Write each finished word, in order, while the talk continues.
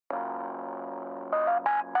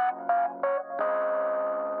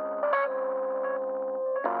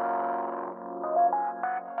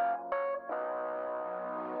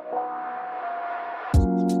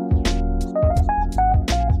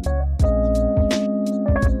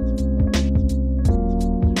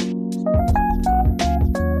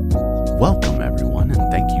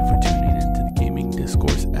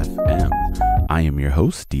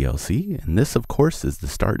host, DLC, and this, of course, is the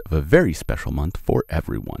start of a very special month for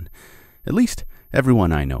everyone. At least,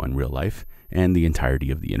 everyone I know in real life, and the entirety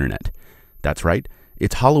of the internet. That's right,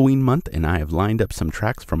 it's Halloween month, and I have lined up some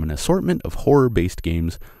tracks from an assortment of horror-based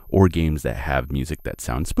games, or games that have music that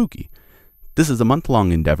sounds spooky. This is a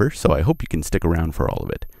month-long endeavor, so I hope you can stick around for all of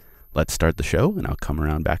it. Let's start the show, and I'll come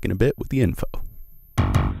around back in a bit with the info.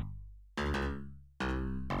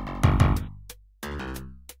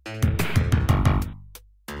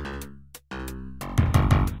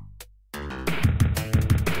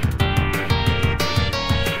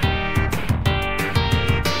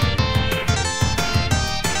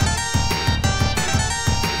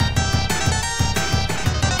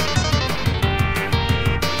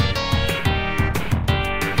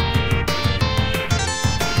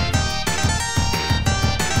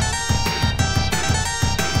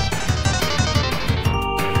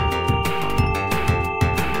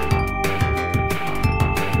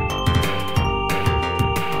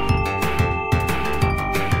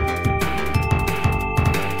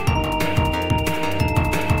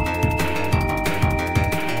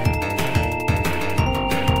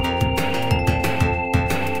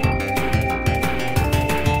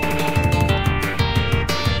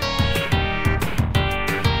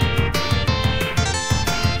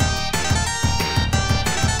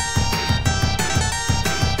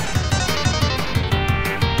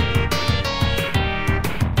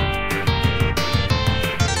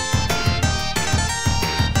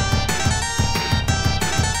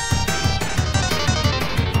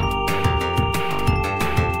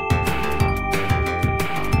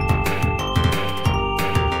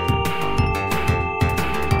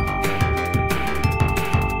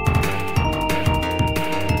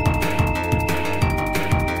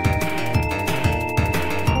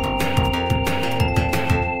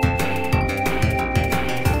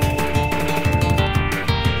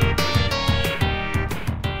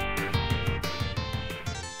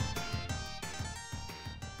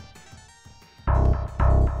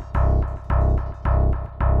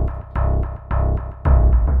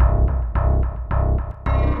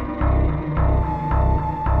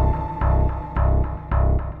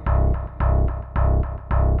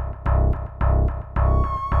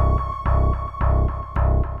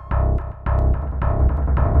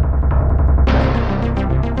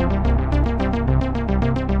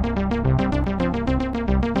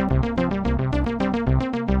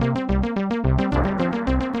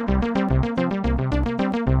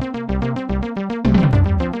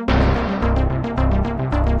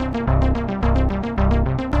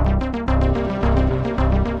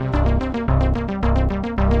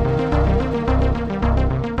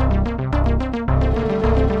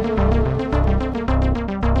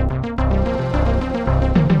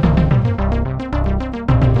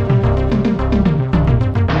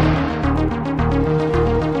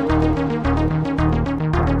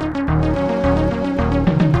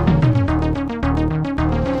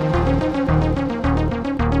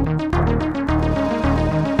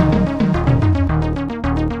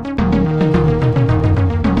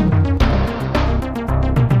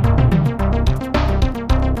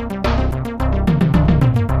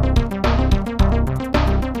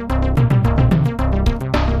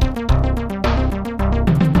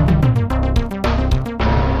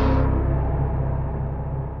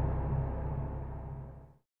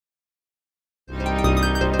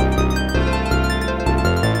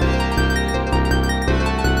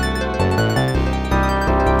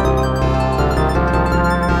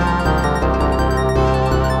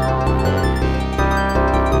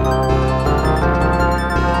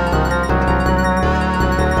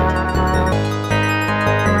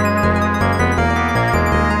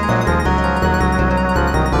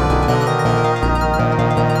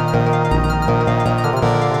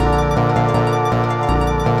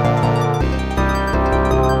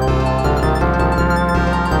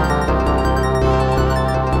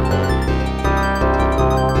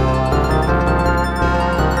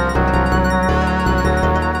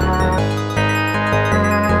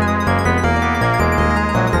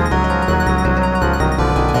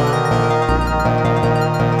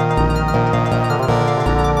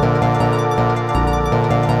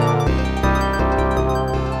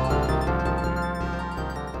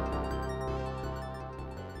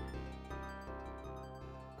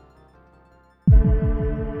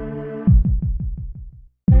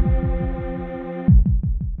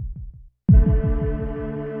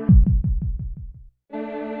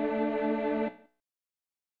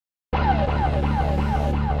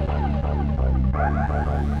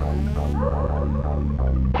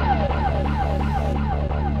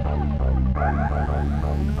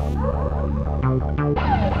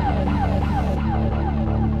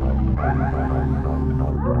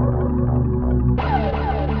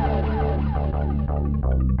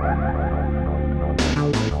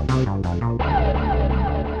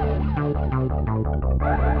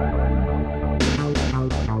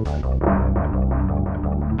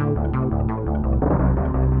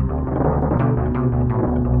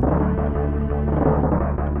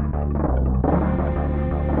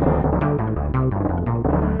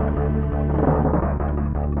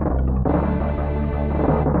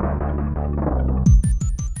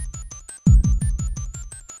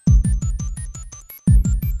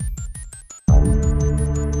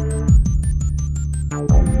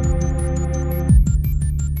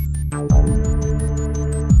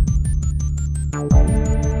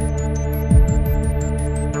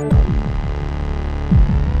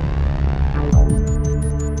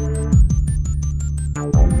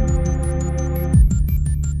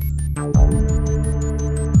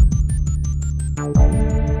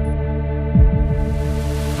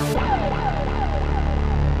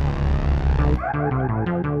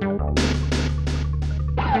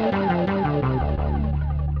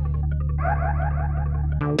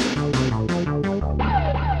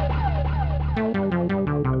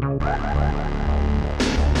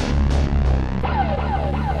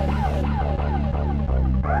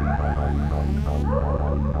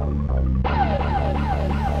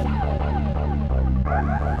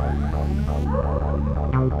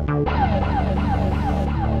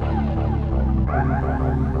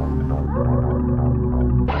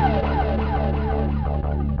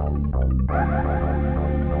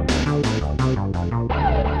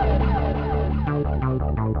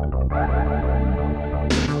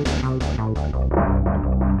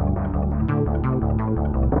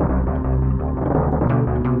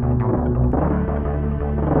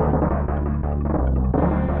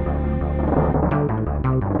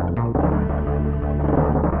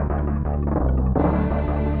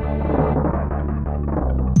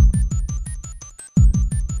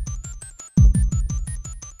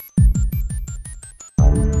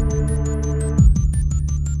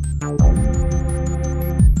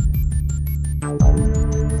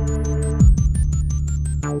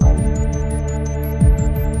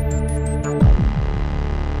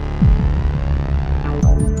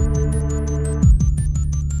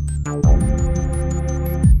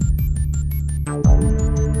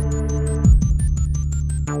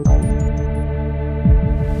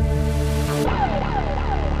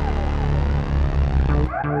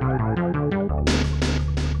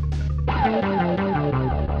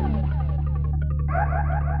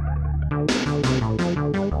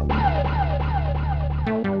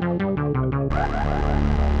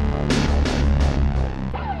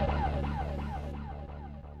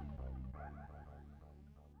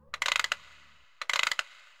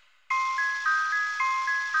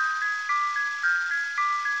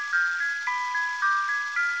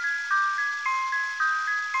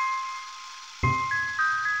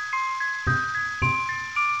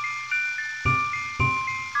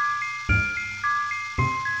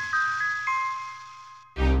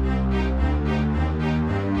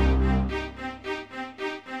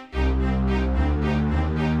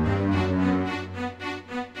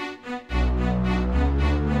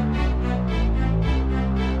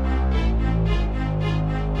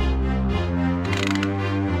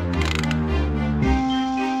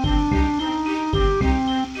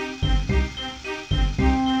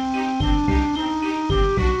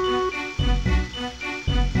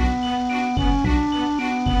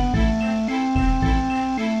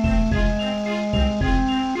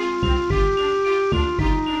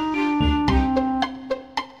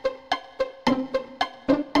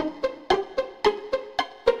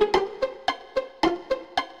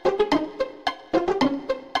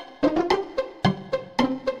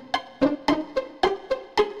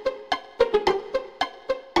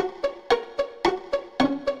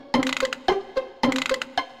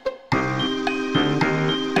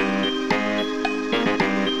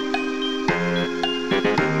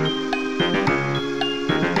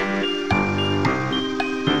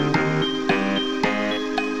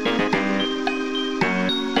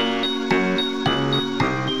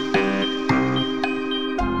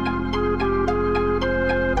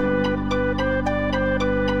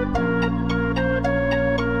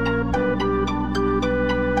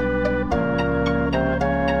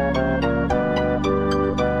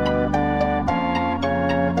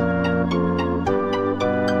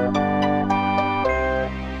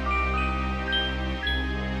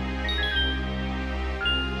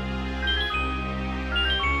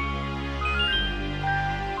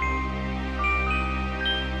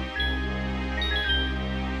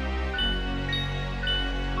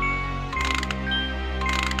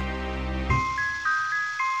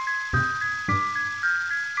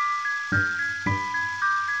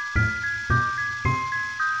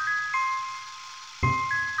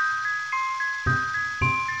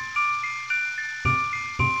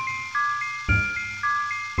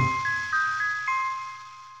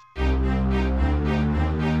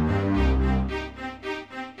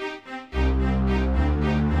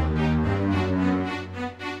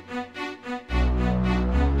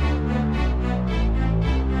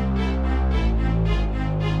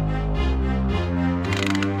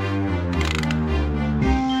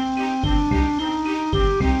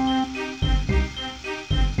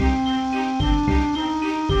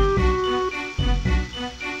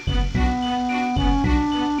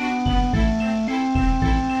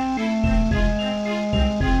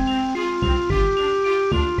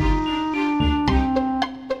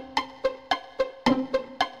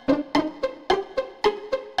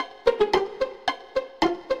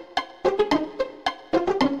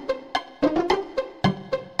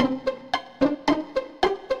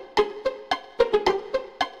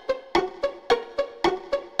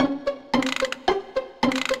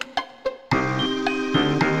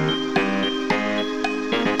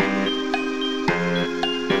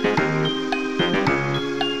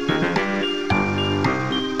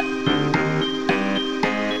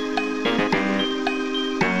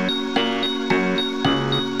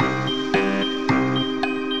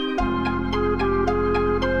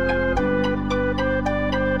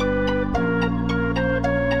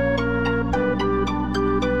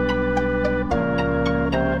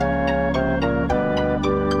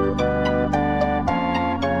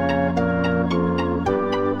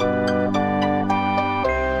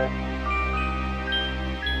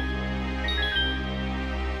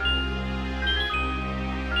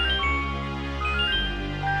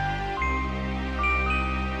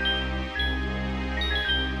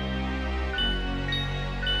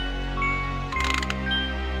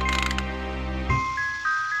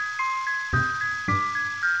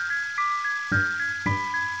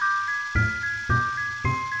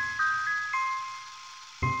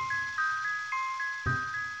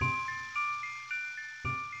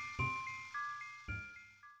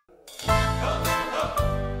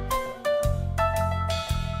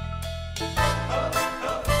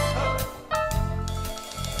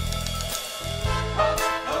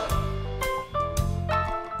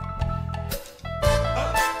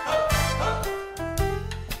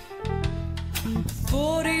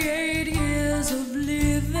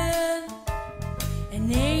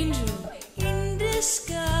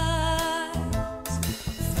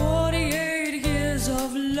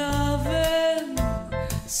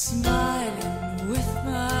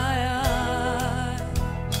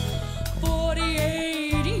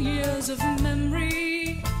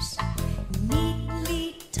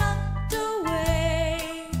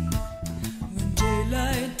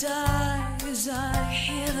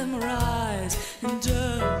 rise and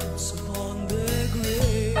dance upon their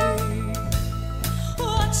grave.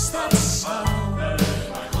 What's that sound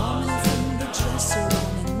coming from the dresser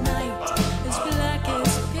on a night as black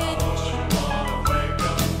as pitch?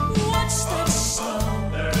 What's that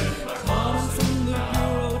sound coming from the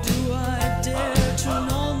bureau? Do I dare turn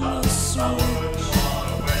on the switch?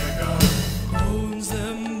 Bones,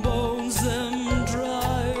 them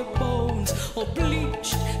dry bones, all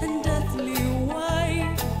bleached and deathly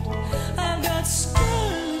white. I've got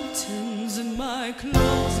skeletons in my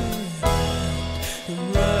closet,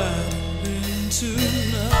 rattling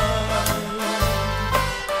tonight.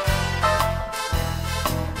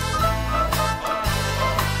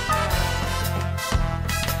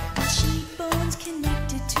 Cheekbones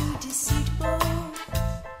connected to deceitful,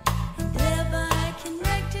 and thereby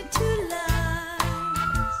connected to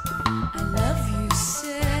lies. I love you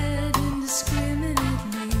said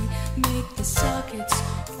indiscriminately, make the sockets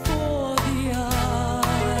for the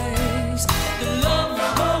eyes. The love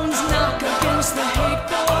bones knock against the hate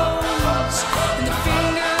bones, and the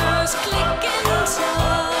fingers click in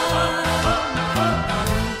time.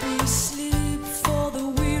 Won't be sleep for the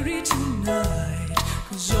weary tonight,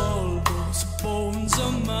 'cause all those bones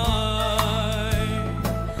are mine.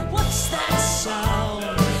 What's that sound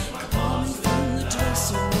coming from the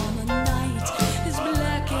dresser on a night as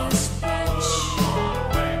black as pitch?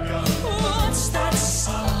 What's that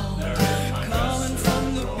sound coming from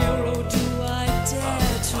the bureau? Do I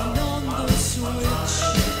dare turn on the switch?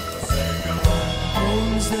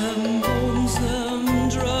 Bones, them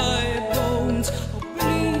dry bones, all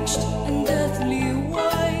bleached and deathly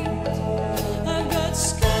white. I've got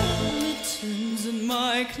skeletons in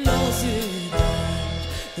my closet,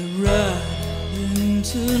 and they're rattling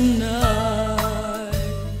tonight.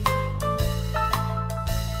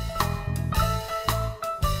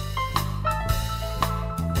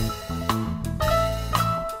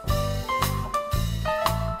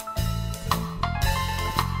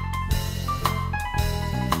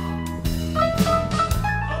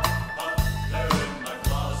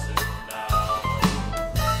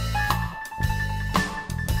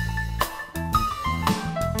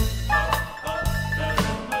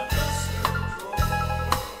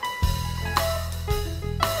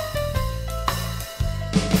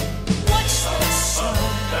 What's that sound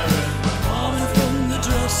coming from the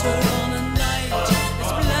dresser on a night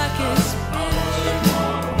as black as pitch?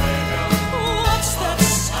 What's that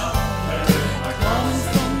sound coming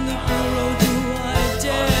from the bureau? Do I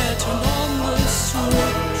dare turn on the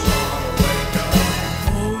switch?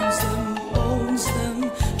 Bones, them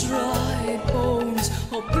dry bones,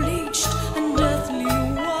 all bleached and deathly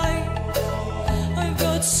white. I've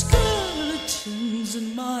got skeletons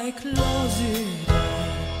in my closet,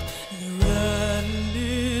 and they're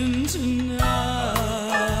rattling tonight.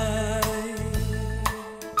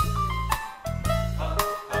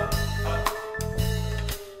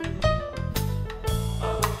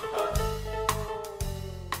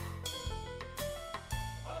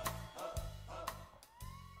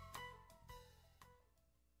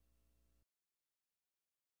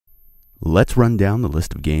 Let's run down the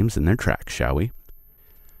list of games and their tracks, shall we?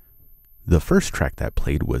 The first track that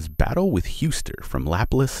played was Battle with Huster from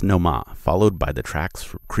Laplace Noma, followed by the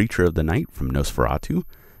tracks Creature of the Night from Nosferatu,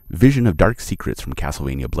 Vision of Dark Secrets from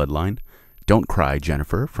Castlevania Bloodline, Don't Cry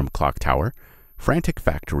Jennifer from Clock Tower, Frantic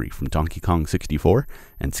Factory from Donkey Kong 64,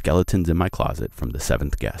 and Skeletons in My Closet from The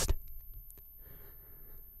Seventh Guest.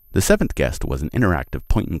 The Seventh Guest was an interactive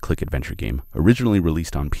point-and-click adventure game originally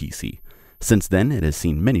released on PC. Since then, it has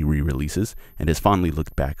seen many re-releases and is fondly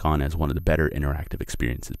looked back on as one of the better interactive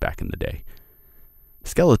experiences back in the day.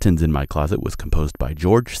 Skeletons in My Closet was composed by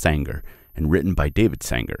George Sanger and written by David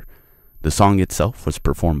Sanger. The song itself was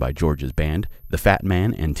performed by George's band, The Fat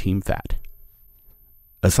Man and Team Fat.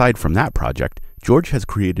 Aside from that project, George has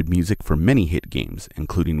created music for many hit games,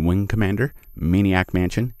 including Wing Commander, Maniac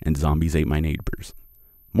Mansion, and Zombies Ate My Neighbors.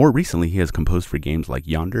 More recently, he has composed for games like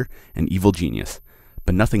Yonder and Evil Genius,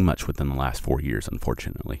 but nothing much within the last 4 years,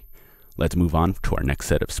 unfortunately. Let's move on to our next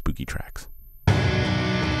set of spooky tracks.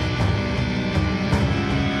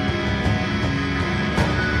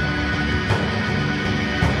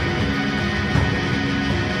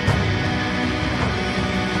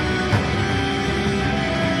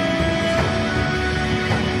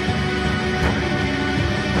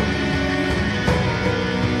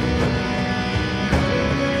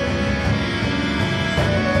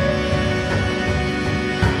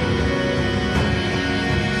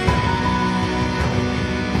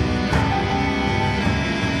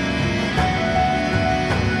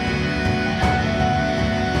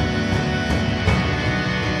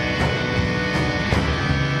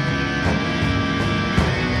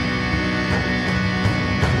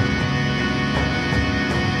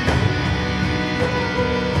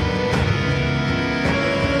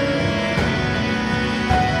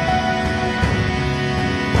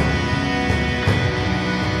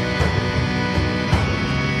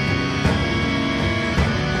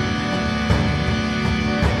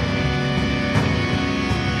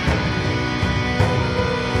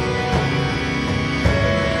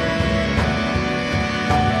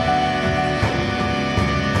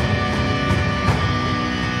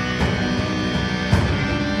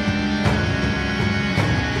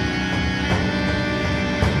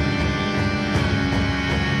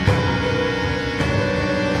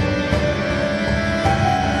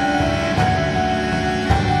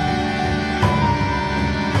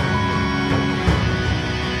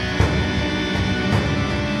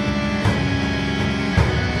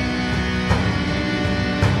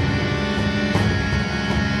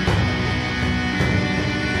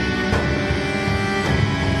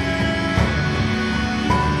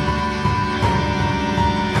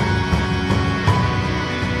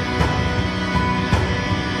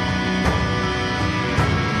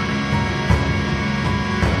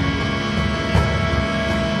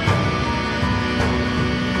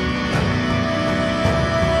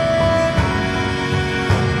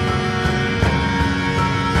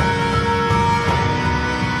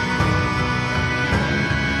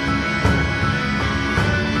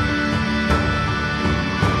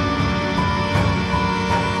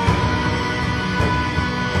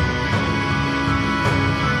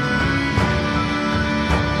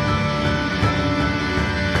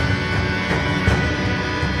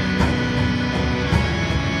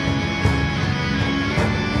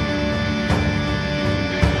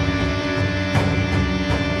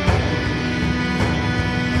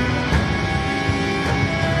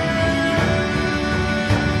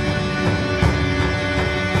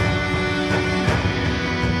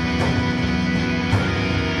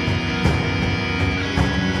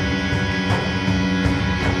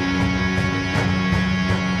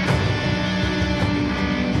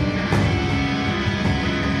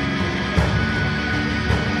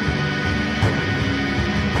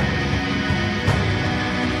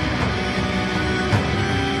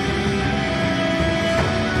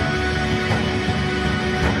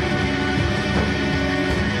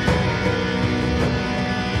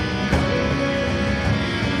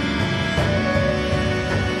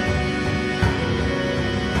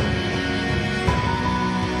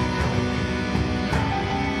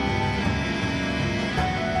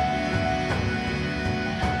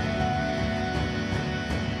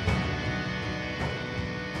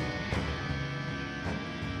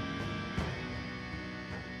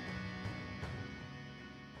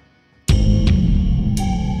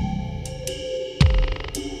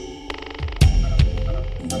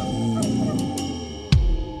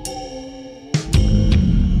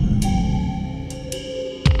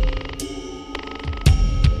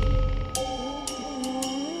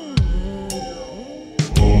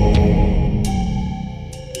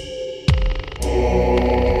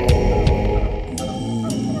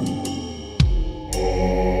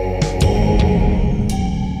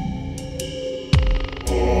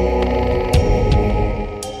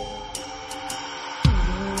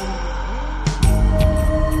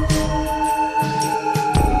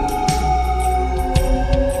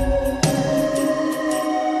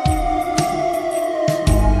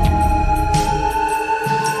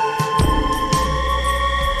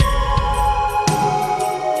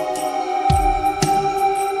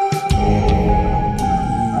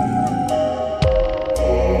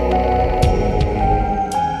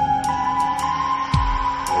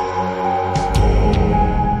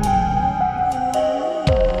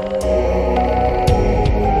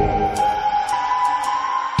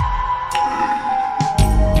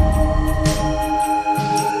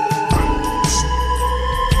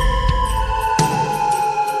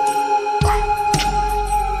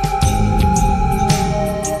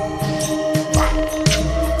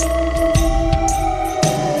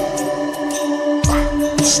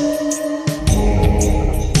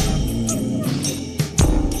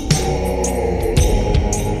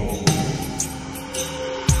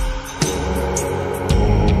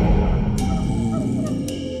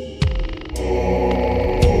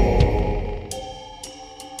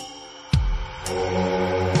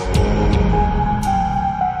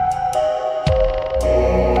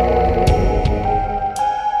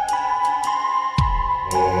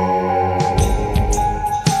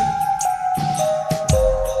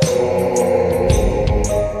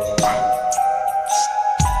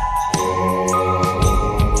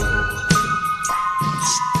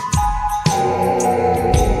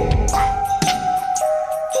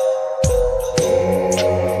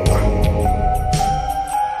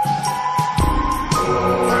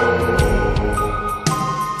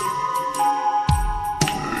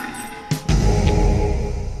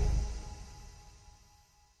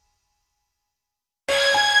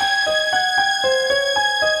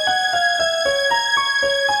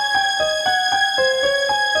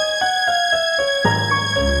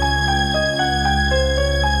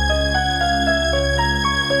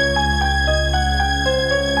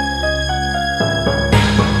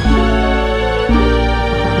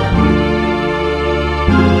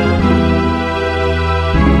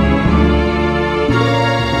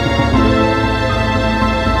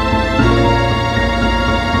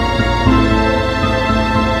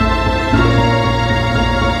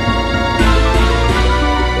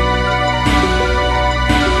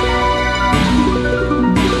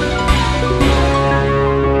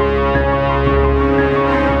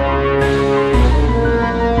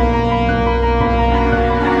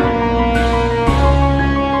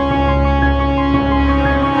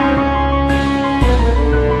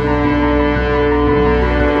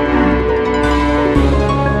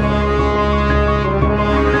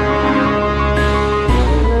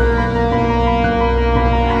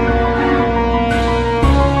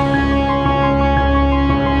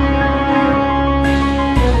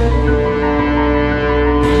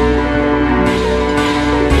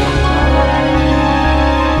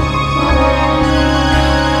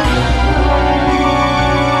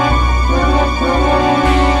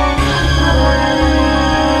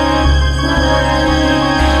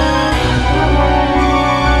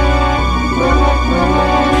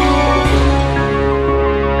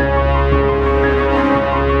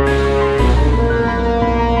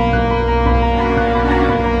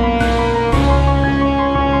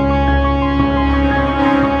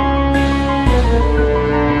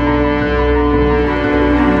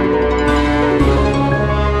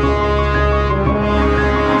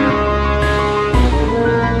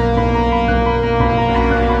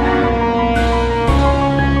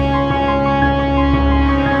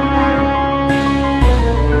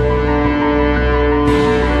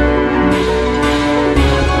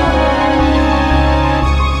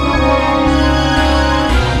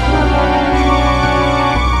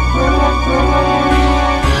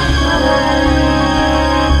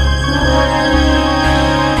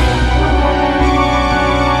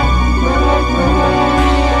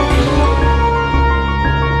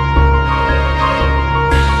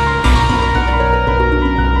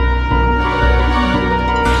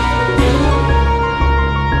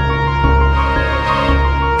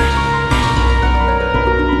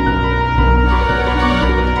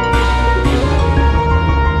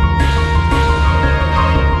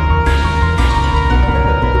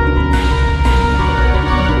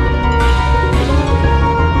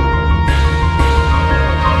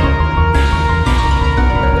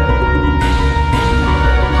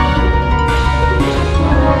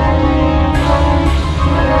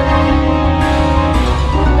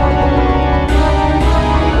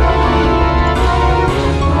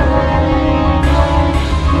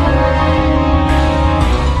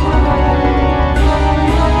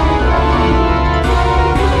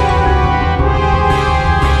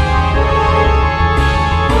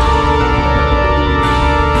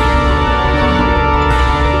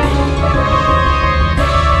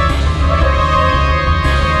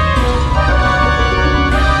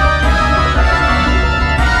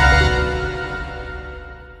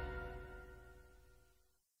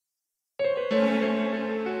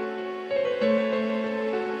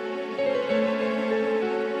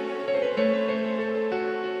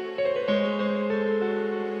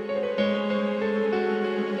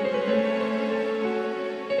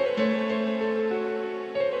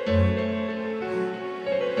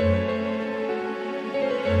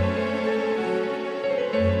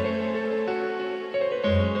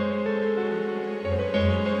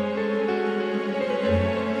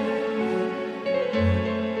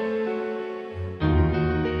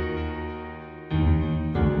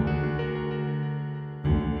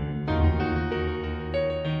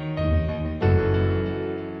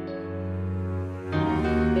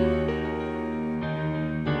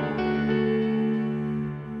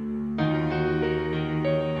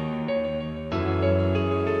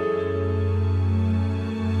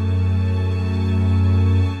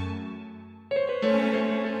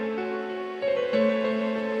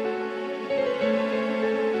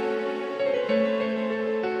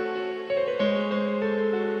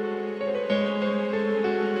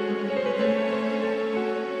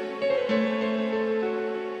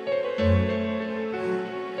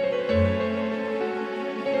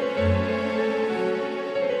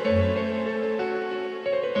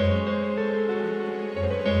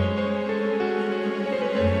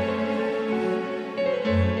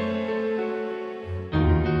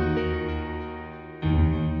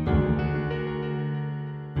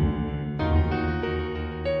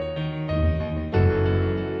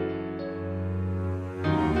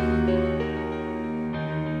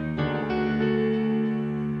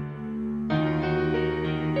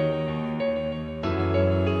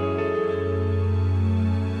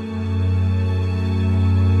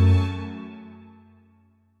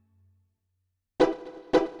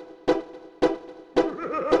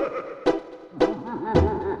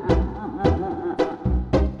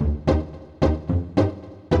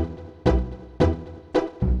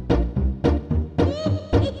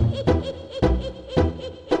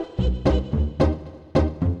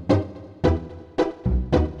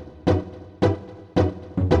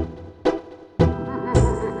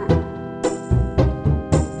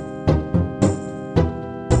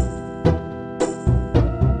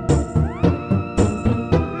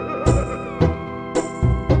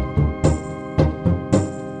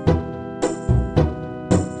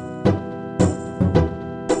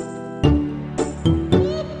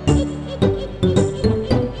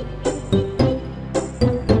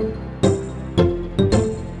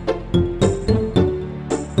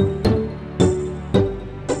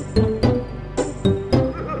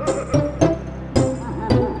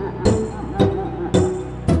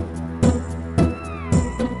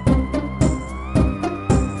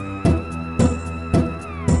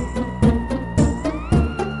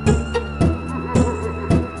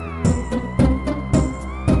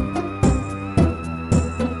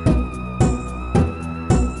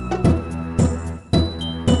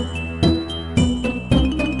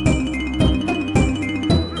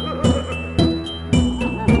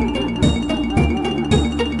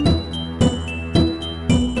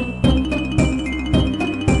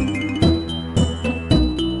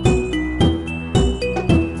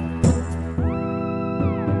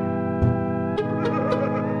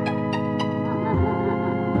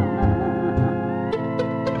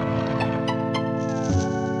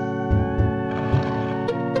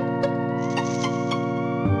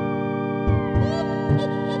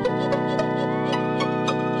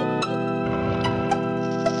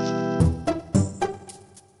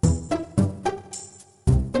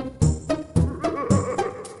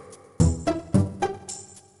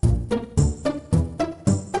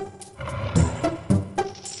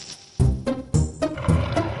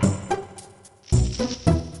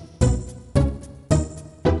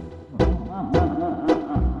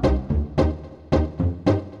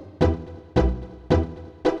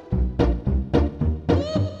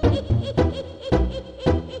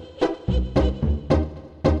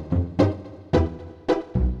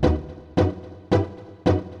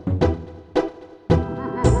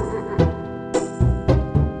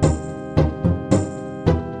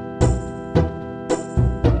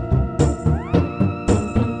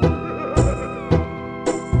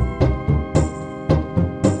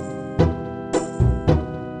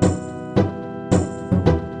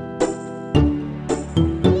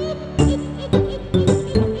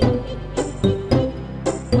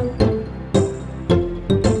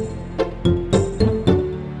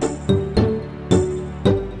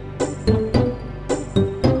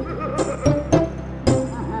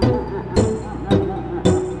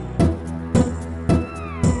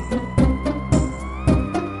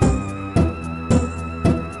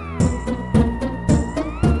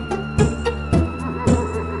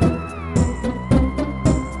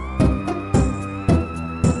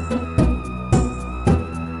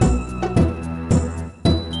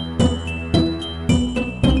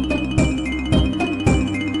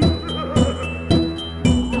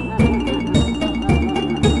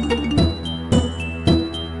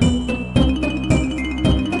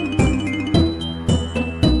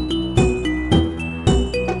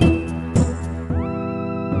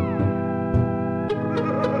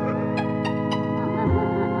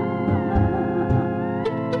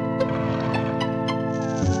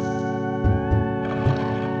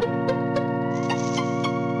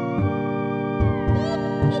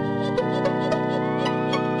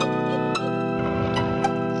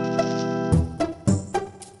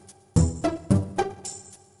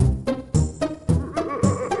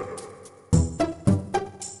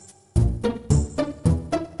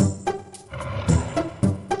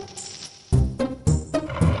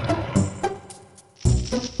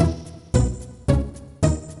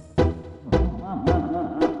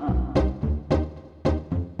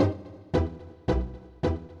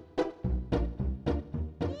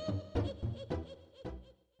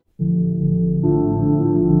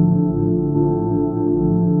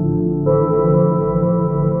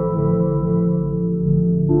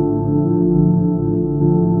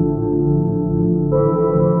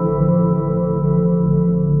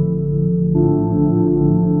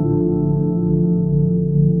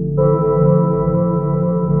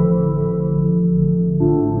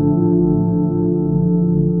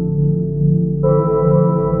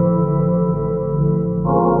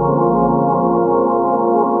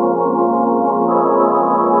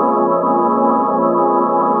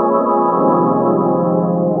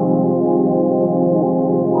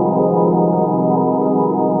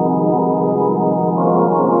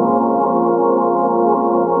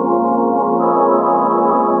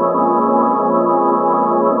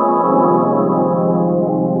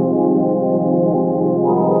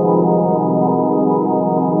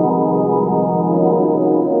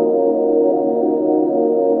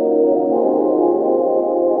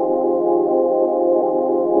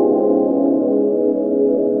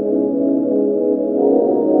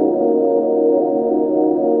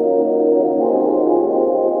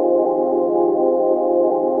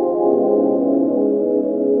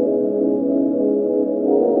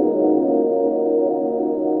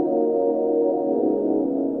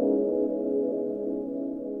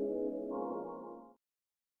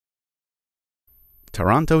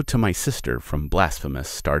 Taranto to My Sister from Blasphemous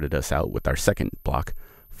started us out with our second block,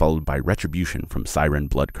 followed by Retribution from Siren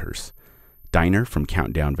Blood Curse, Diner from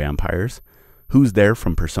Countdown Vampires, Who's There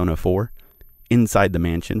from Persona 4, Inside the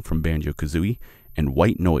Mansion from Banjo-Kazooie, and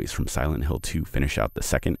White Noise from Silent Hill 2 finish out the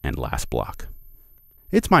second and last block.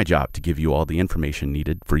 It's my job to give you all the information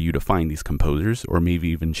needed for you to find these composers, or maybe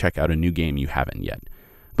even check out a new game you haven't yet.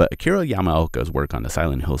 But Akira Yamaoka's work on the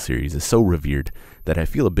Silent Hill series is so revered that I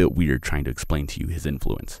feel a bit weird trying to explain to you his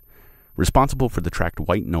influence. Responsible for the track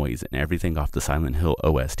White Noise and everything off the Silent Hill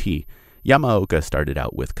OST, Yamaoka started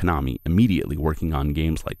out with Konami, immediately working on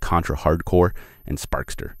games like Contra Hardcore and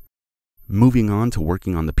Sparkster. Moving on to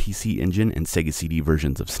working on the PC Engine and Sega CD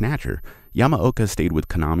versions of Snatcher, Yamaoka stayed with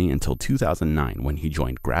Konami until 2009 when he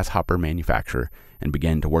joined Grasshopper Manufacturer and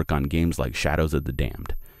began to work on games like Shadows of the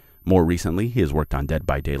Damned. More recently, he has worked on Dead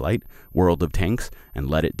by Daylight, World of Tanks, and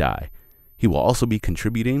Let It Die. He will also be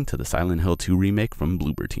contributing to the Silent Hill 2 remake from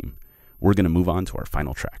Bloober Team. We're going to move on to our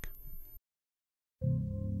final track.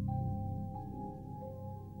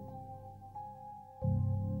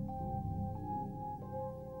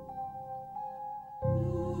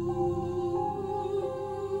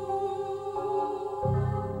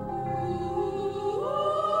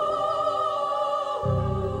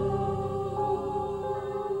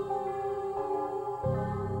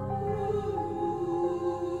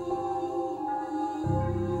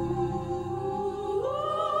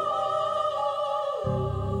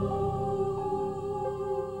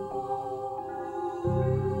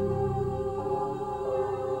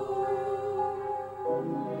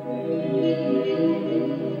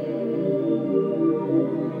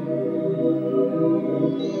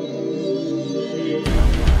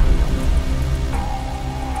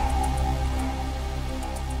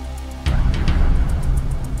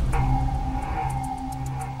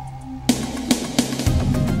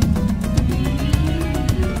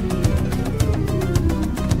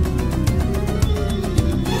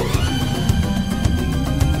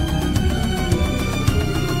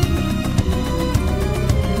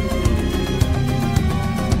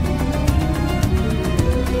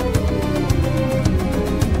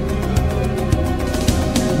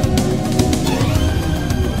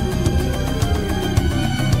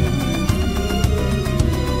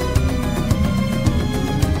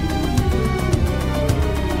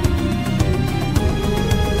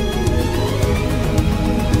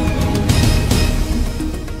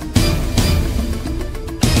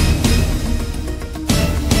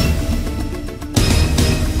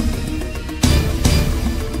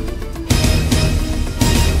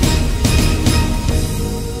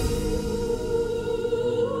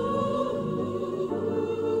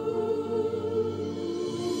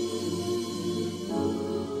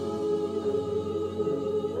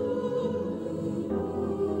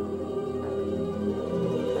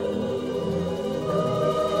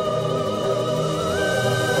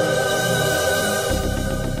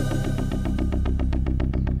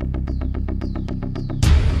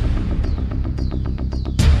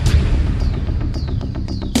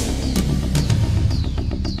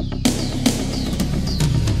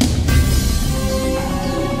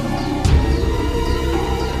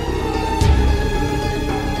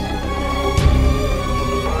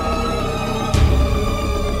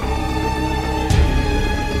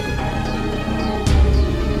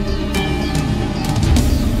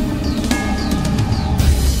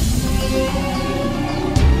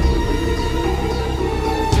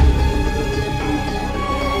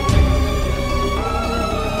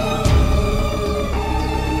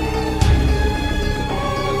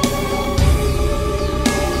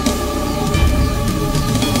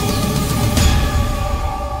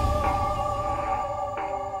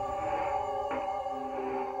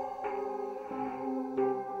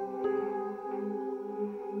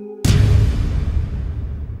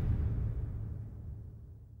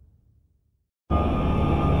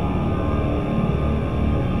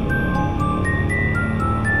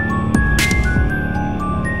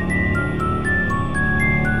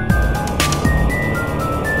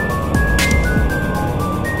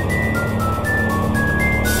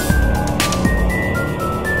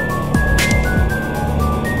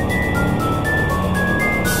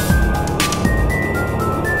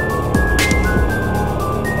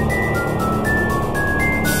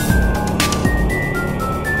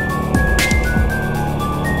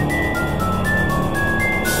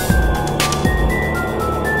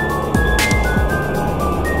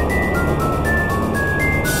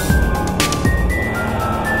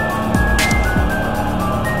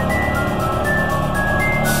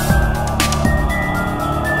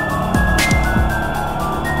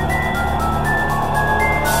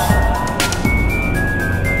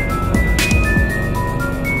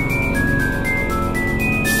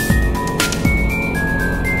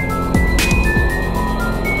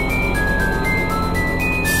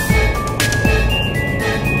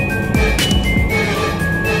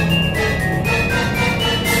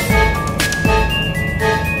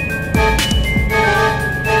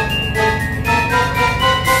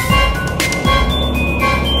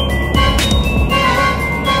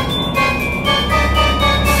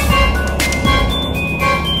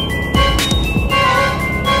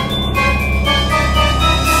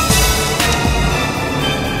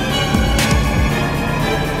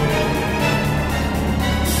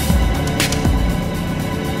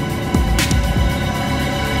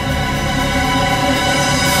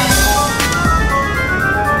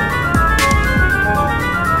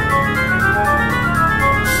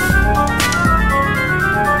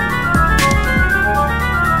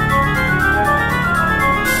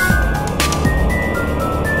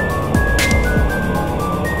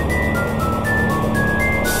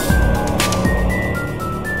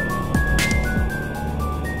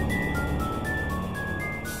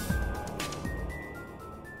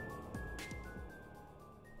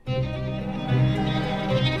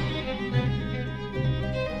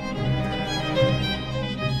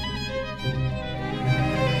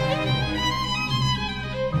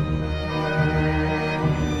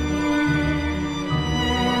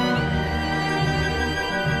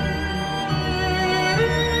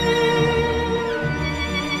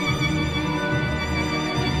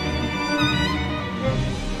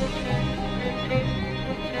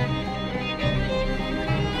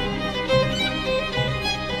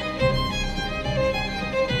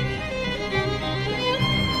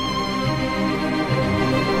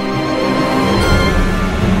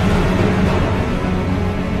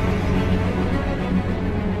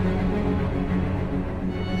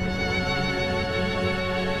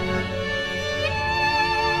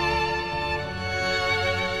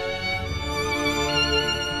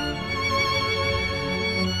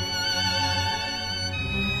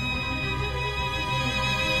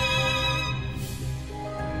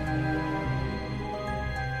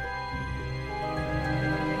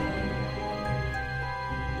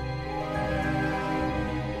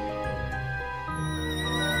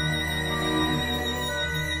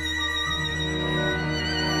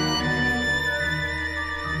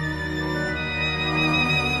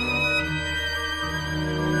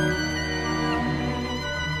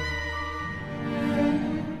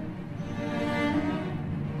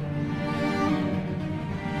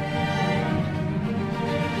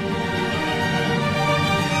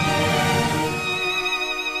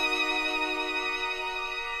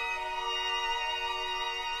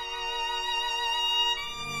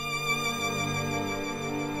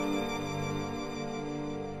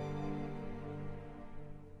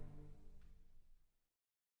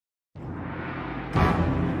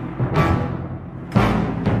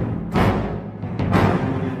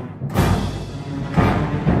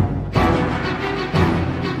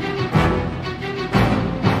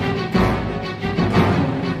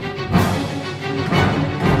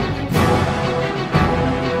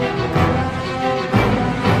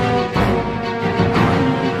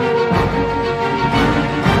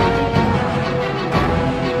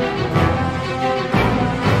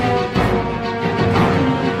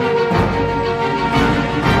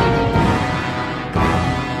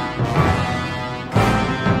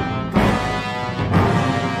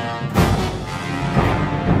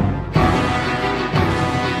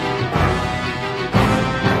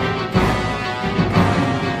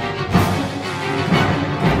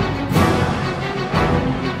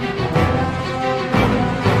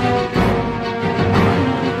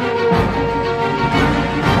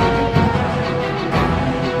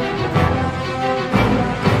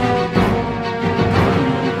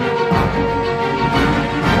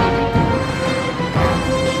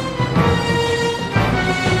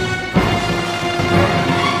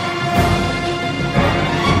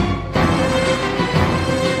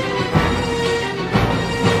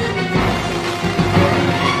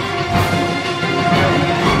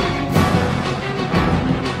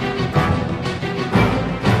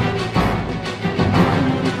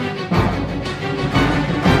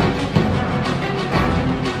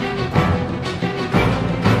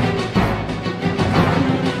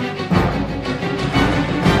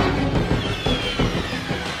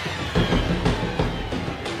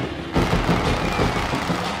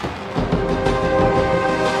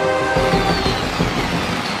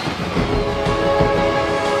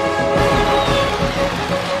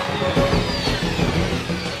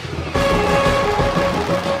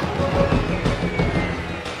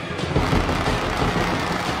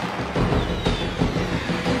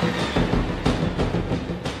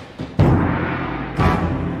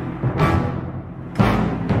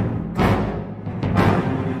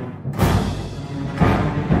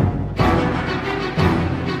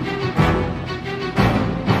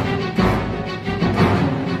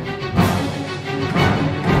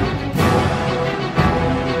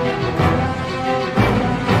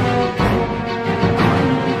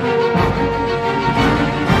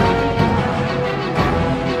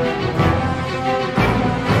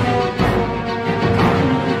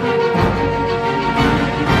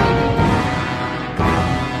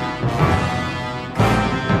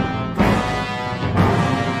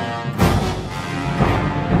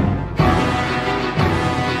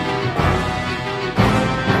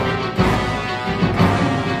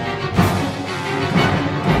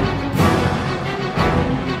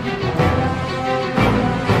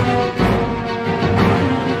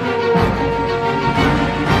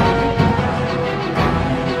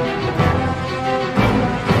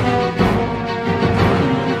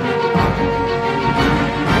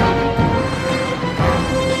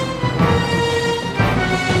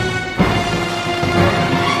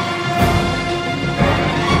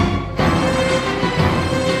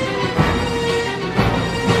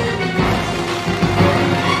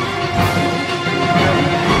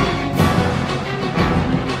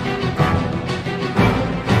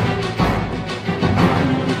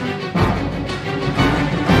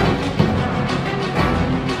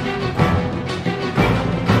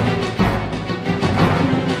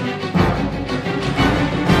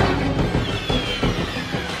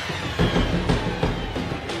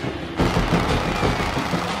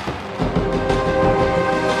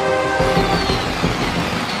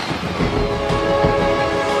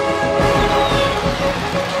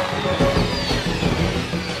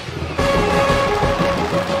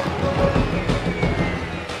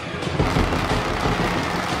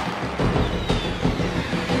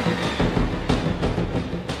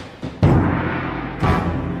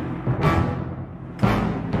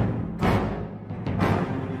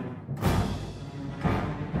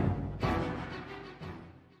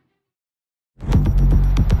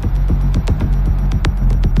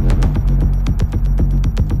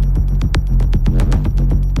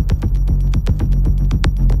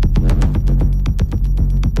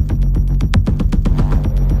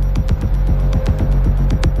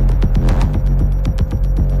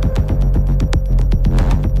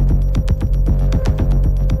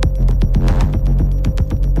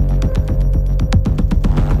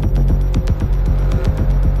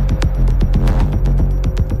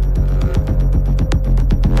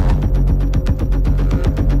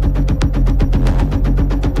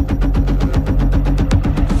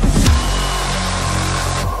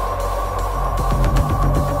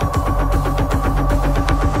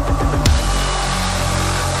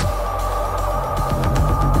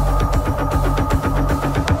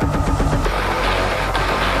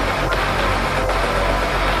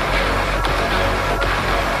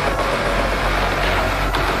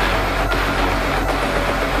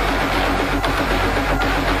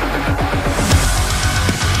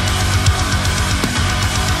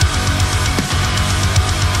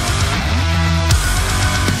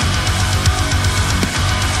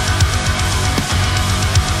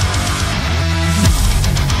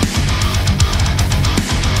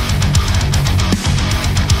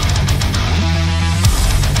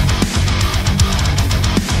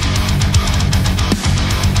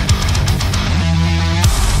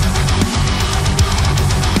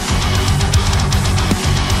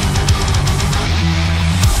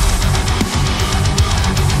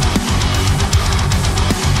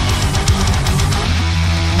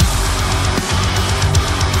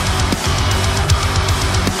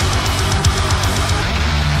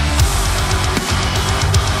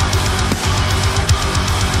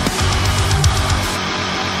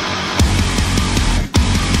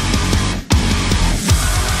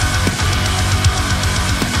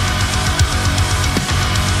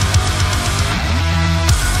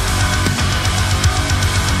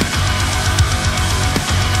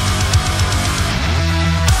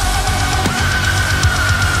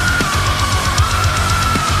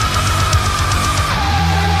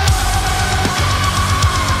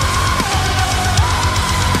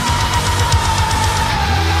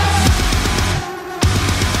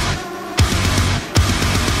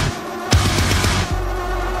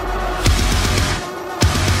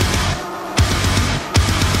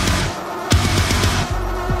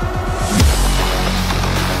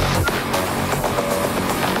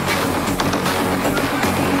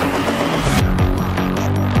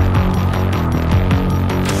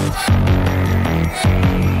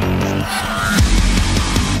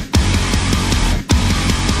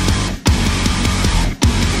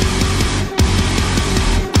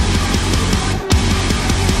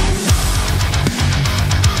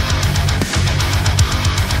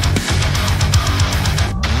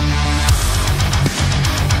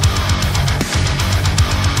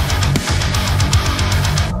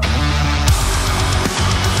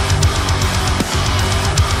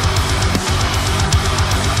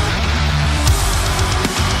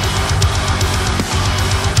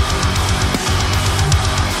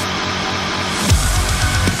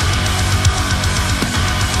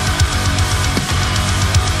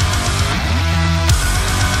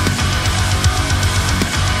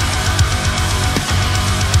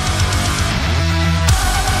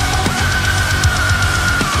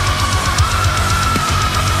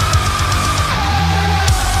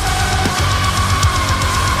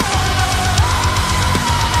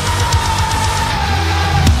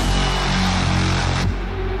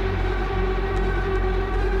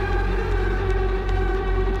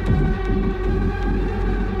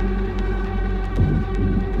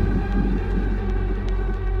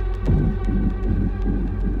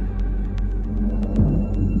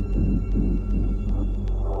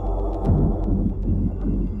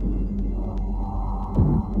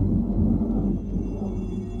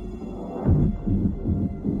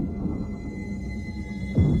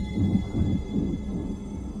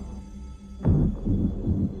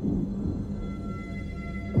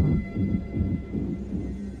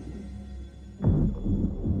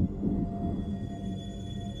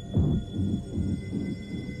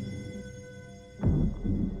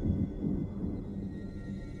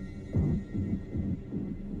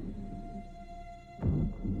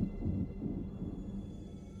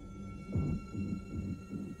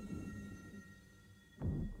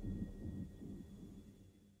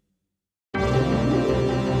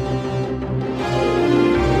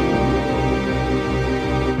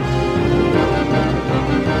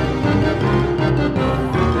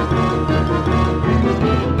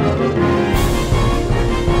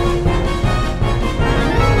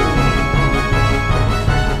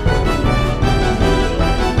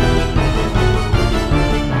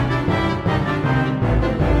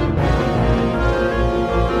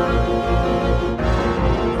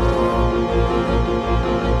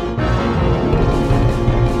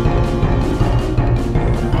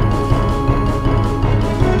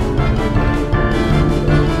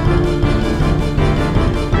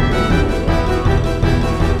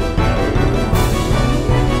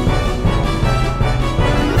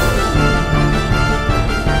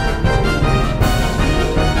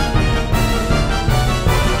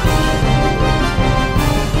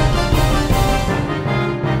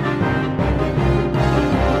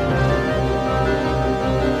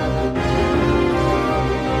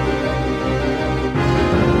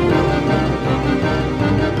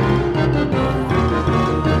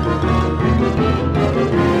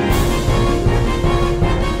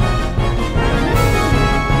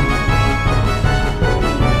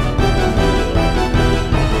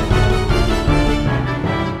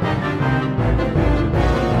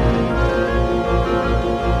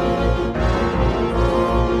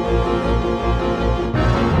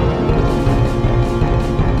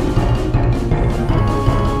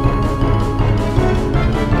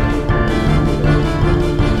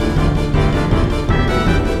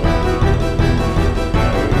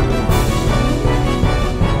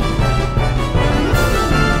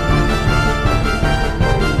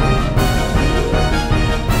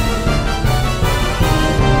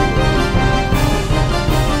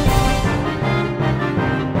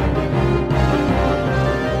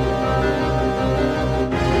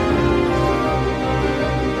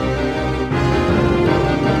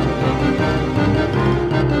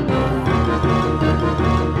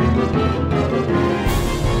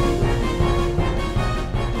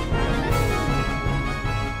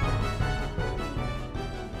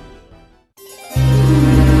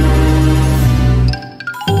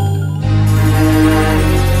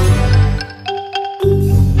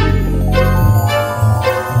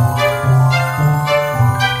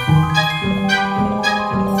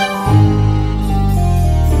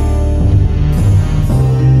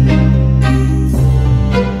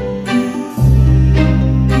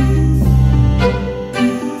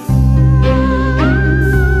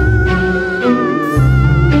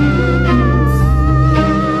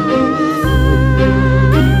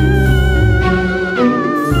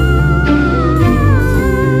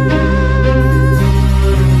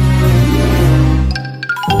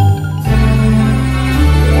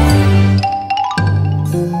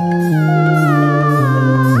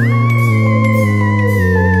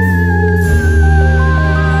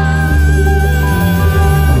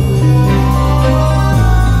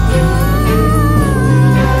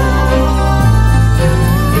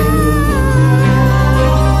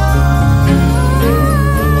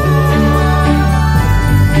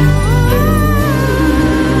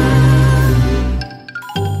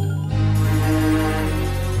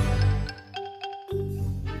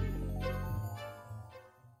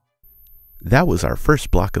 That was our first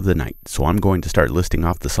block of the night, so I'm going to start listing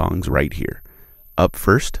off the songs right here. Up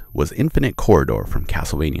first was Infinite Corridor from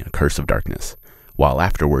Castlevania Curse of Darkness, while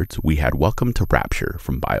afterwards we had Welcome to Rapture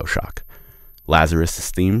from Bioshock, Lazarus'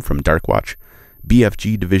 Theme from Darkwatch,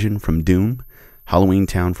 BFG Division from Doom, Halloween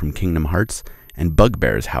Town from Kingdom Hearts, and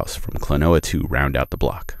Bugbear's House from Klonoa 2 round out the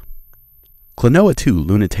block. Klonoa 2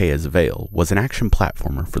 Lunatea's Veil was an action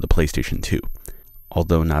platformer for the PlayStation 2.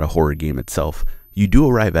 Although not a horror game itself, you do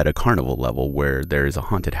arrive at a carnival level where there is a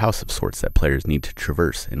haunted house of sorts that players need to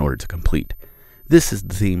traverse in order to complete. This is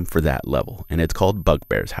the theme for that level, and it's called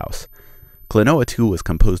Bugbear's House. Klonoa 2 was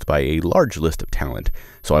composed by a large list of talent,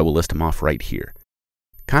 so I will list them off right here.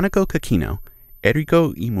 Kaneko Kakino,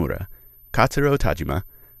 Eriko Imura, Katsuro Tajima,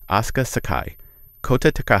 Asuka Sakai,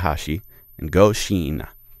 Kota Takahashi, and Go Shiina.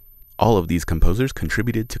 All of these composers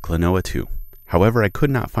contributed to Klonoa 2. However, I could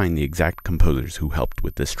not find the exact composers who helped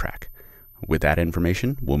with this track. With that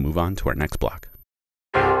information, we'll move on to our next block.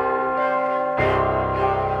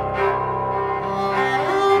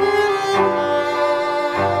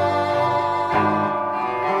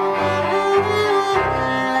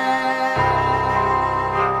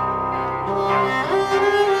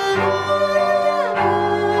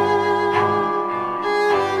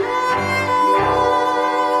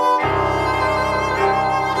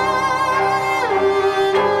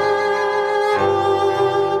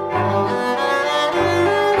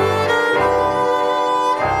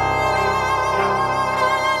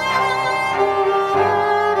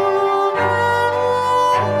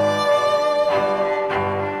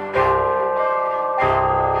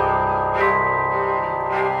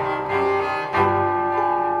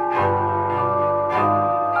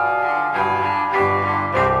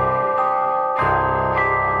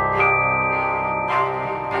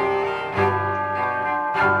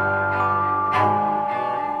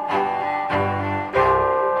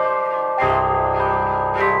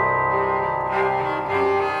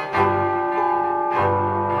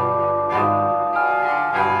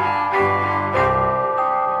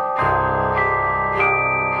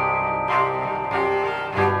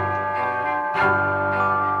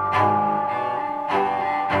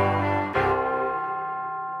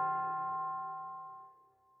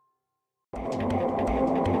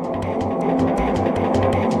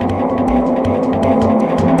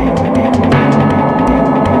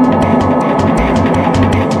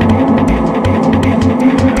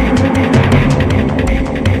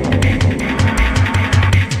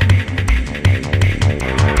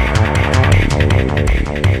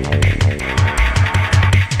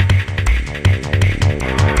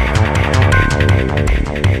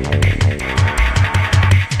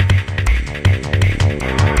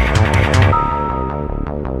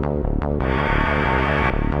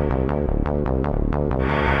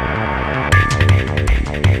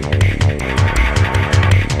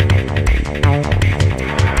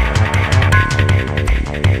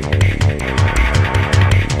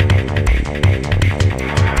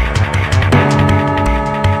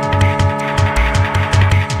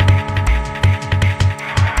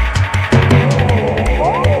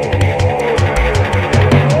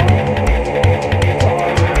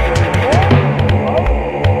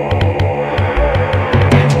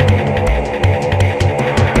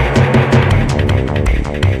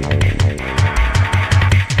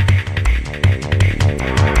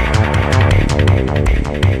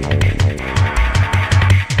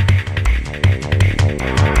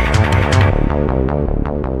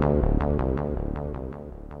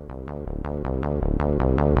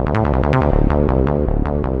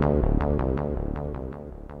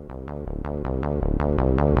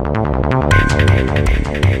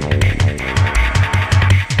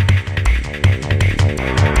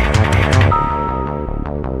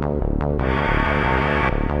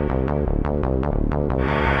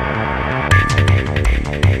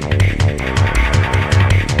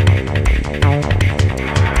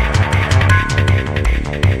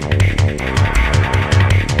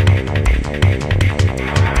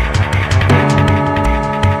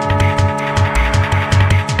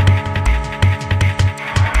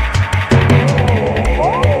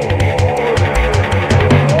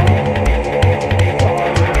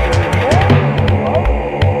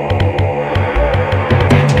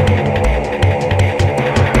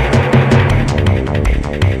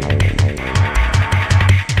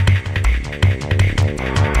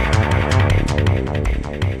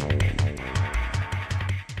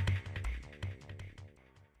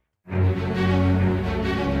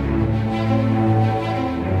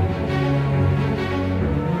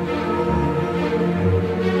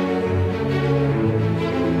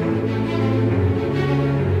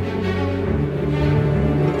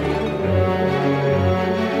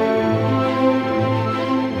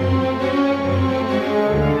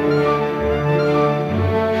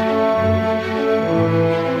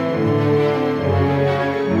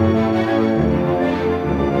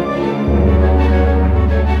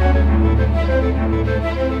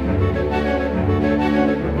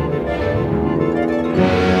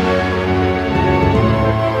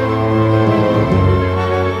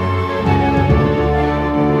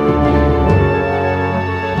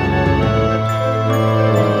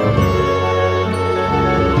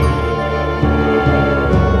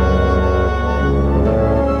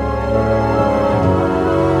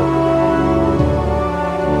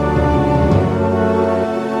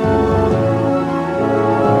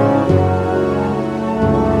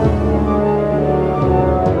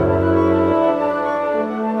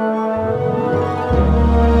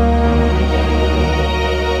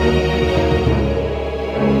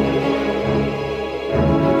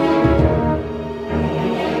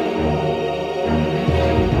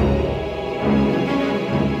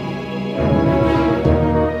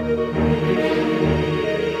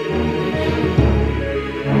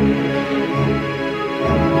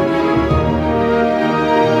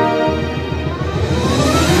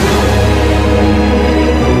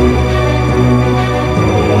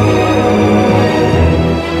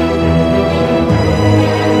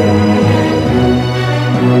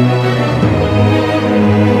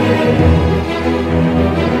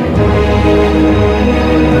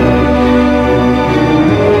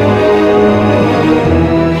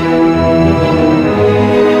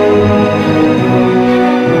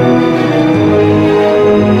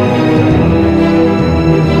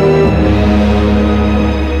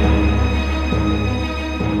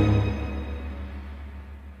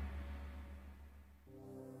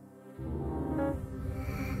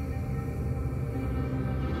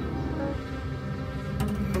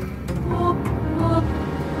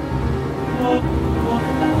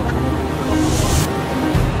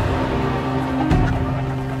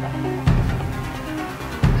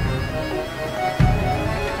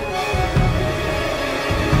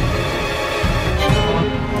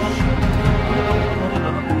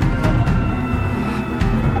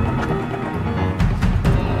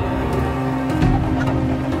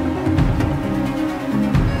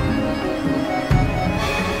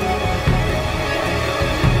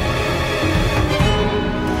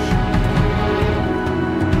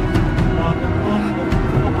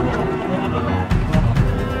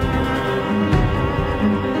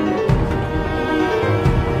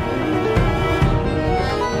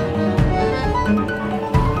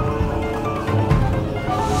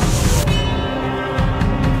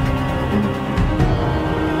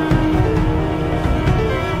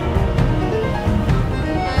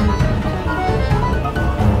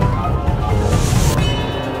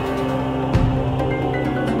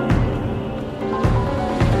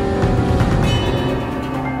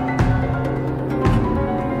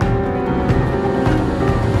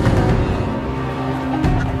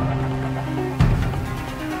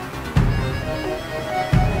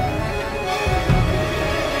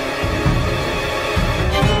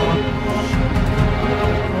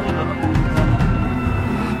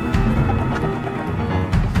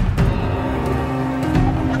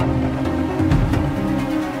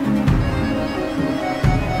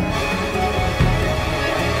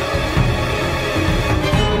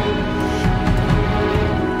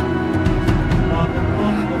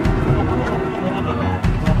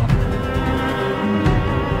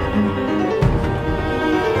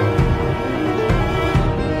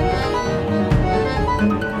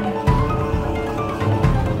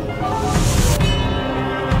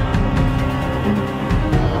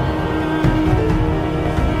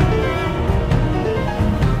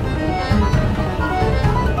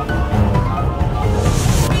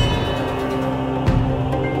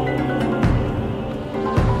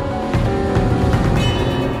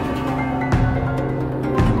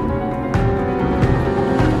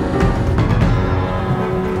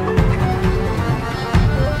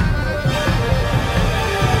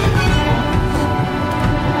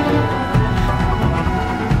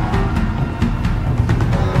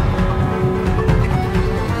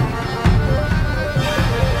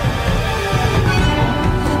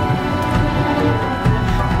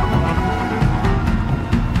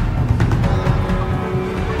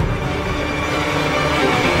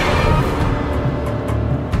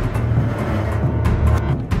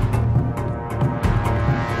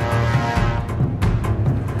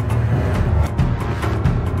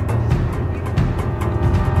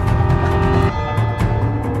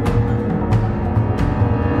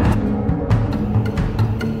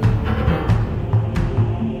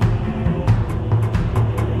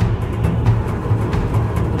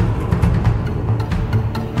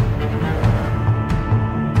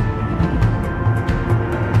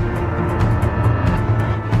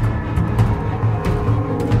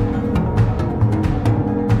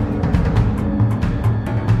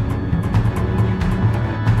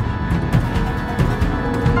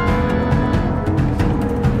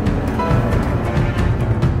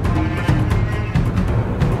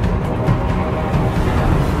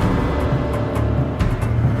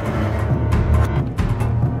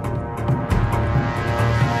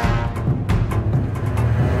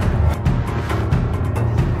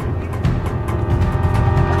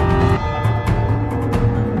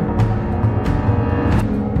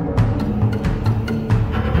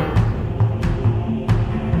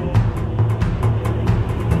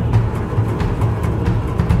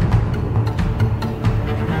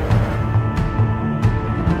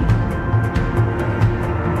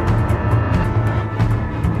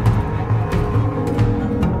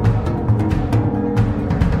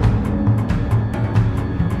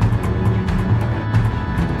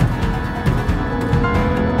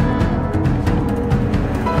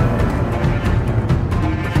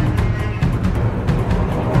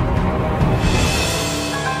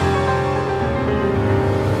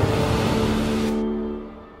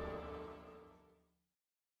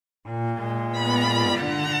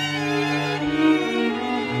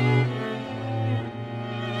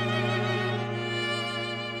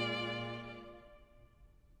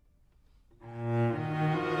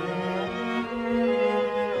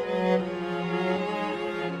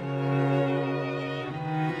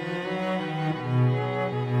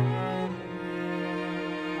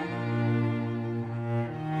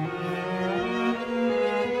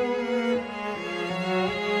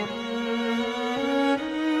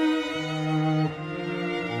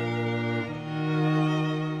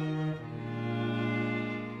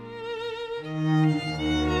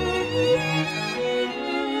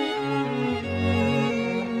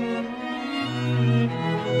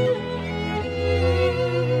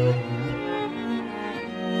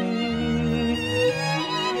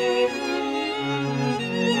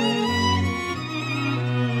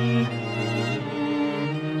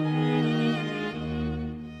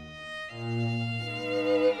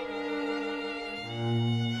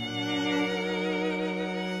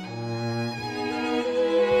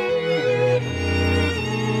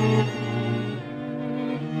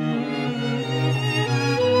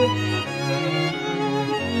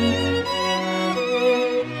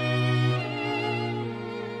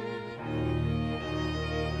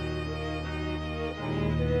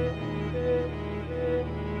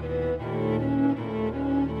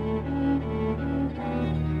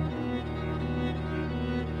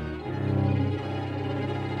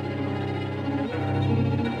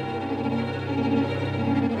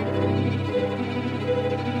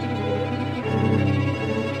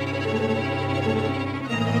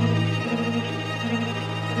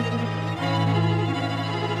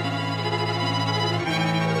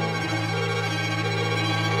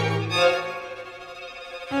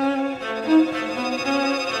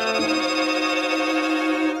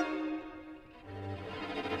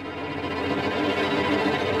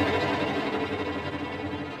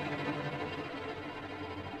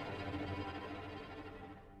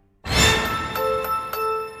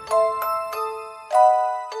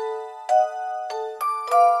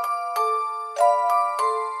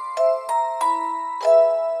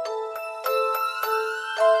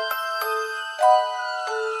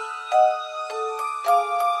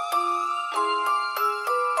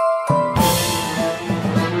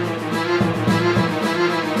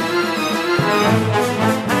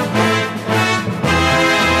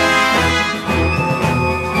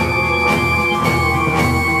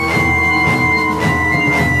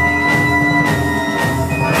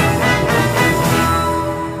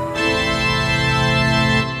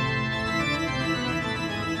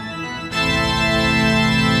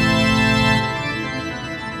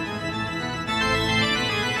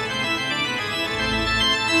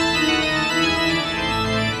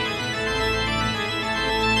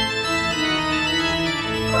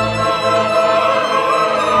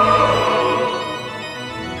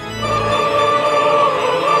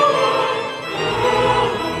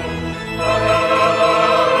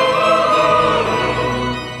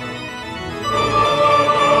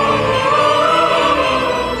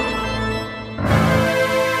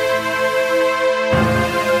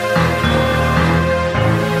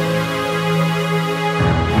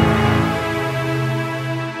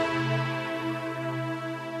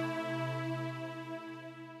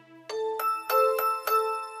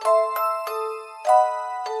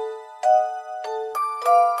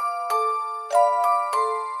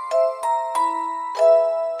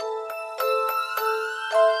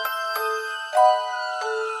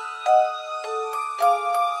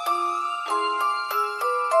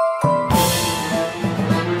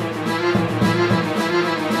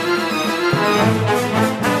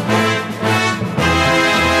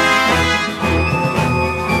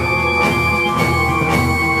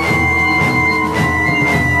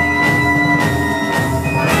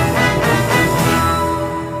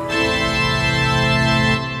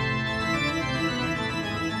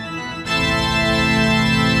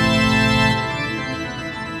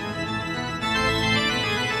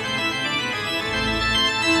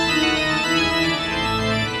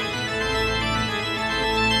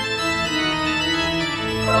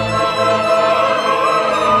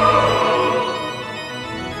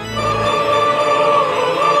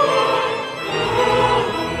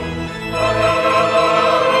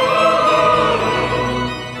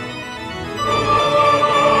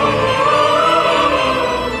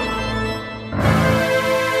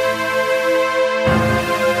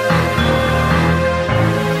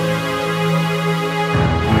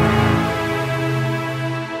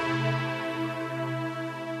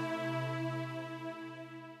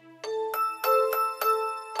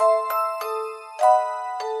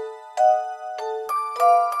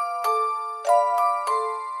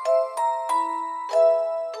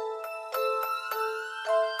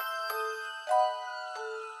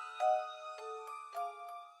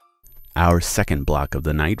 Our second block of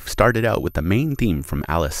the night started out with the main theme from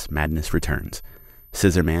Alice Madness Returns.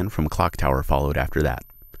 Scissor Man from Clock Tower followed after that.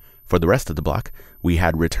 For the rest of the block, we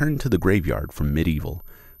had Return to the Graveyard from Medieval,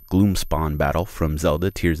 Gloomspawn Battle from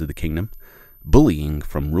Zelda Tears of the Kingdom, Bullying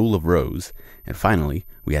from Rule of Rose, and finally,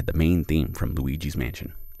 we had the main theme from Luigi's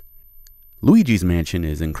Mansion. Luigi's Mansion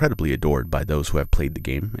is incredibly adored by those who have played the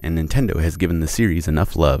game, and Nintendo has given the series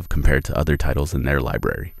enough love compared to other titles in their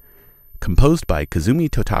library. Composed by Kazumi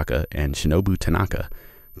Totaka and Shinobu Tanaka,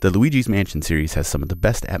 the Luigi's Mansion series has some of the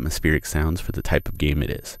best atmospheric sounds for the type of game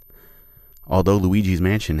it is. Although Luigi's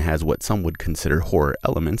Mansion has what some would consider horror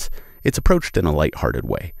elements, it's approached in a light-hearted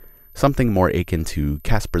way, something more akin to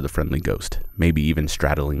Casper the Friendly Ghost, maybe even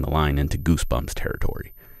straddling the line into Goosebumps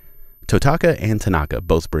territory. Totaka and Tanaka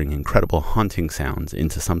both bring incredible haunting sounds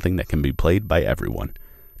into something that can be played by everyone.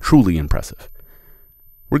 Truly impressive.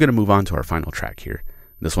 We're going to move on to our final track here.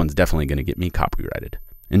 This one's definitely going to get me copyrighted.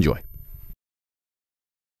 Enjoy.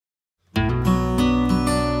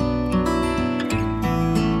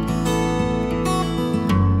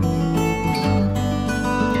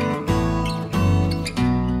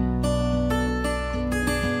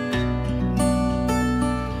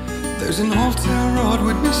 There's an old town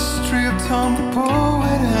with mystery of Tom the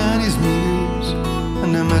poet and his muse,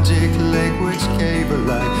 and a magic lake which gave a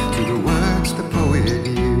life to the words the poet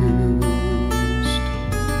used.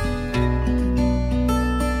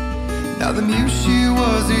 Now the muse she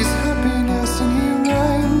was his happiness, and he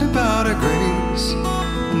rhymed about her grace,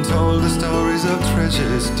 and told the stories of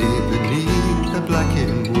treasures deep beneath the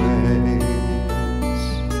blackened waves.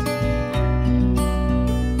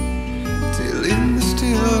 Till in the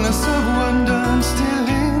stillness of wonder, and still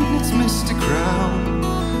in its misty crown,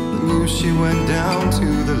 the muse she went down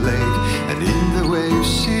to the lake, and in the waves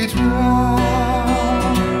she drowned.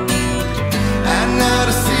 And now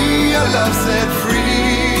to see your love set free,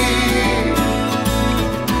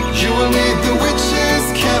 you will need the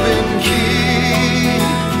witch's cabin key.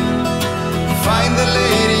 Find the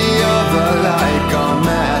lady of the light, gone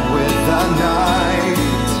mad with the night.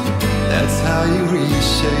 That's how you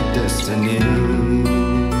reshape destiny.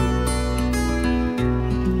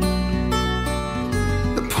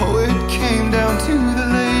 The poet came down to the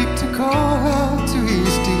lake to call out to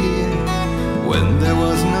his dear. When there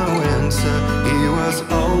was no answer, he was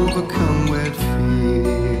overcome with fear.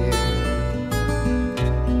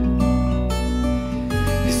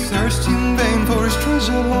 Searched in vain for his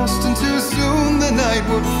treasure lost, and too soon the night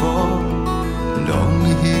would fall, and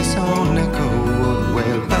only his own echo would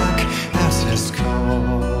wail back as his call.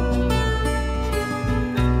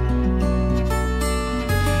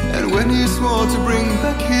 And when he swore to bring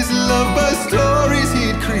back his love by stories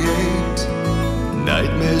he'd create,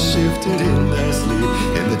 nightmares shifted in their sleep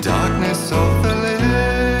in the darkness of the lake.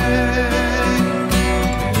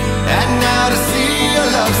 And now to see your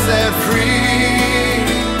love set free,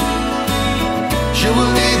 you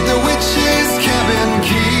will need the witch's cabin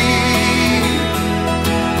key.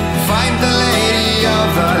 Find the lady of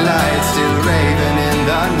the light, still raving in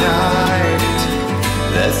the night.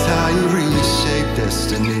 That's how you reshape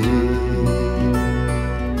destiny.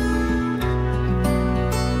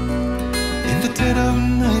 In the dead of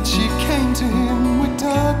night she came to him with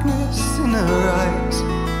darkness in her eyes.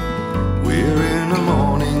 We're in a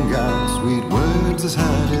morning gown, sweet words as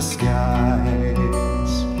her disguise.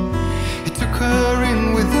 Took her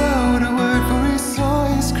in without a word, for he saw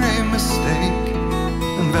his grave mistake,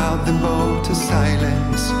 and vowed them both to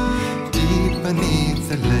silence deep beneath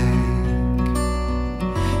the lake.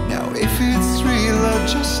 Now if it's real or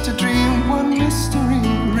just a dream, one mystery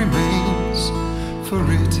remains, for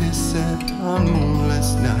it is said on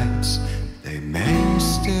moonless nights they may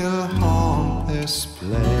still haunt this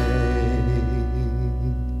place.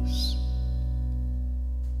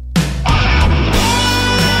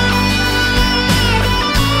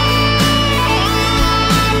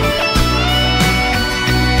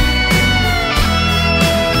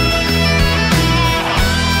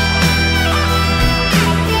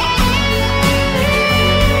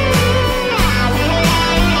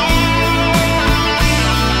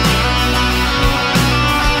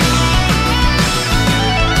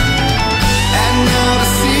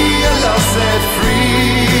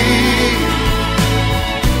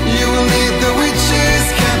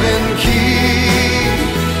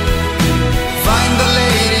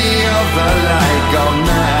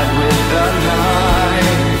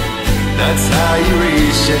 That's how you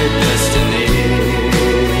reshape destiny.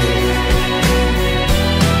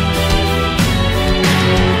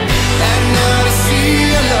 And now to see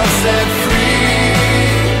your love set free,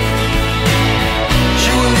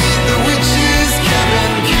 you will need the witch's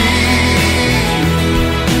cabin key.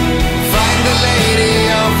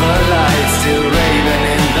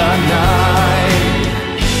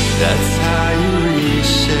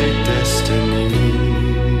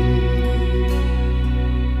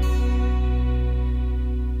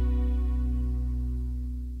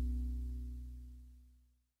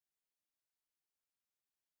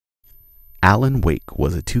 Alan Wake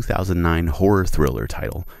was a 2009 horror thriller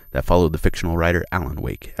title that followed the fictional writer Alan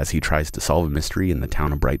Wake as he tries to solve a mystery in the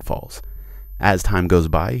town of Bright Falls. As time goes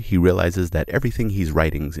by, he realizes that everything he's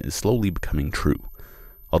writing is slowly becoming true.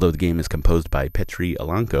 Although the game is composed by Petri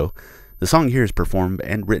Alanko, the song here is performed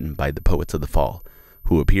and written by the Poets of the Fall,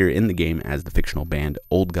 who appear in the game as the fictional band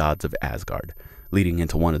Old Gods of Asgard, leading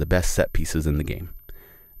into one of the best set pieces in the game.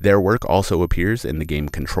 Their work also appears in the game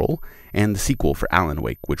Control and the sequel for Alan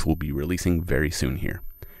Wake, which will be releasing very soon here.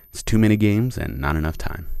 It's too many games and not enough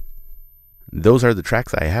time. Those are the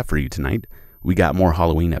tracks I have for you tonight. We got more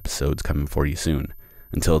Halloween episodes coming for you soon.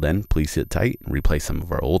 Until then, please sit tight and replay some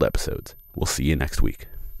of our old episodes. We'll see you next week.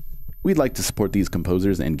 We'd like to support these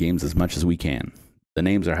composers and games as much as we can. The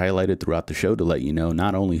names are highlighted throughout the show to let you know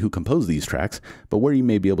not only who composed these tracks, but where you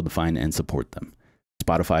may be able to find and support them.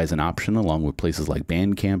 Spotify is an option along with places like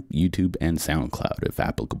Bandcamp, YouTube, and SoundCloud if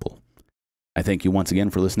applicable. I thank you once again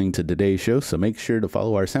for listening to today's show, so make sure to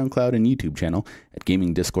follow our SoundCloud and YouTube channel at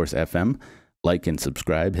Gaming Discourse FM, like and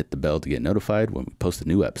subscribe, hit the bell to get notified when we post a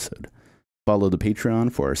new episode. Follow the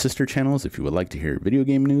Patreon for our sister channels if you would like to hear video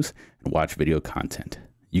game news and watch video content.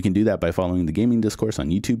 You can do that by following the Gaming Discourse on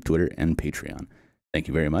YouTube, Twitter, and Patreon. Thank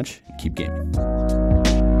you very much, and keep gaming.